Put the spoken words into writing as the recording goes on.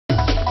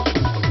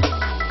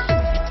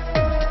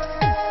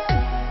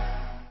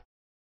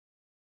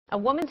A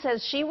woman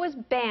says she was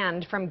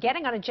banned from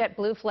getting on a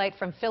JetBlue flight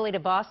from Philly to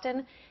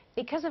Boston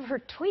because of her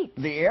tweets.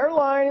 The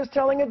airline is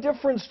telling a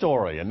different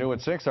story. And new at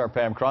 6, our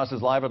Pam Cross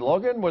is live at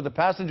Logan, where the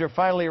passenger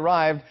finally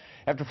arrived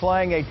after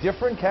flying a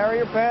different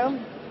carrier,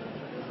 Pam?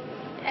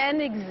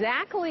 And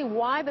exactly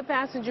why the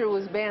passenger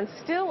was banned,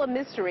 still a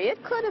mystery.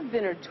 It could have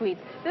been her tweets.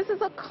 This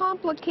is a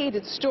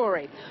complicated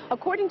story.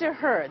 According to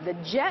her, the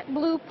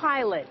JetBlue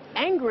pilot,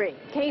 angry,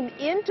 came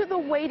into the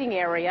waiting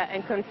area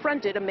and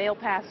confronted a male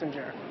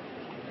passenger.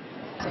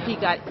 So he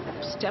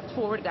stepped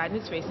forward, got in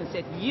his face and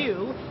said,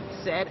 "You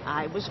said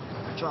I was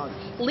drunk."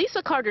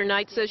 Lisa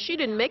Carter-Knight says she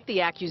didn't make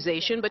the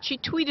accusation, but she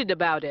tweeted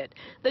about it.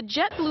 The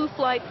JetBlue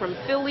flight from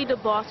Philly to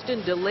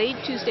Boston delayed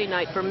Tuesday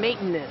night for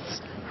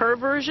maintenance. Her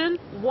version,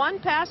 one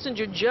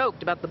passenger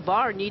joked about the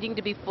bar needing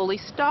to be fully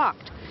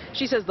stocked.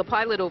 She says the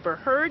pilot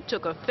overheard,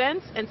 took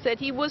offense, and said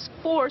he was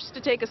forced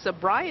to take a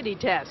sobriety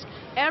test.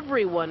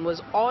 Everyone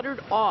was ordered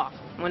off.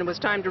 When it was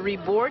time to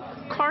reboard,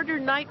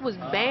 Carter-Knight was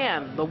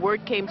banned. The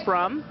word came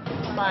from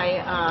by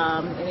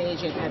an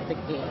agent at the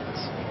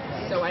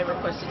gate. So I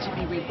requested to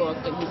be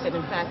rebooked, and he said,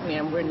 "In fact,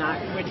 ma'am, we're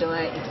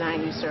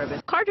denying you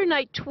service."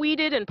 Carter-Knight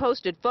tweeted and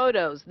posted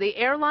photos. The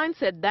airline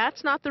said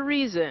that's not the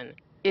reason.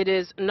 It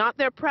is not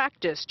their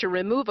practice to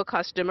remove a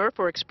customer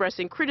for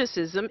expressing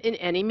criticism in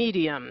any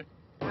medium.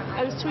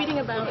 I was tweeting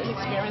about an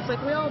experience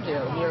like we all do.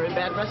 You're in a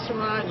bad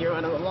restaurant, you're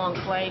on a long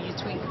flight, you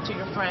tweet to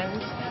your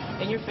friends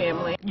and your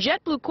family.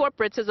 JetBlue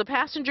corporate says a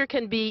passenger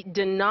can be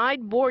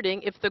denied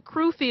boarding if the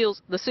crew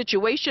feels the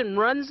situation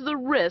runs the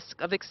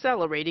risk of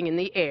accelerating in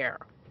the air.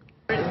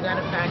 As a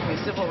matter of fact, my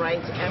civil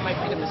rights and my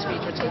freedom of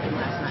speech were taken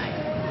last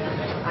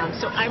night.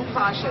 So I'm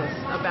cautious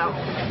about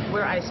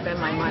where I spend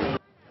my money.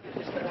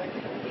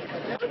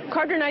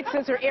 Carter-Knight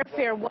says her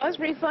airfare was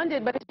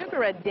refunded, but it took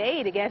her a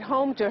day to get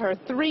home to her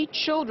 3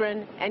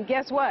 children. And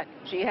guess what?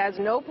 She has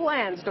no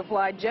plans to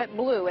fly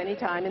JetBlue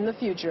anytime in the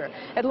future.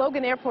 At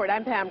Logan Airport,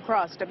 I'm Pam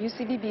Cross,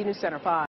 WCVB News Center 5.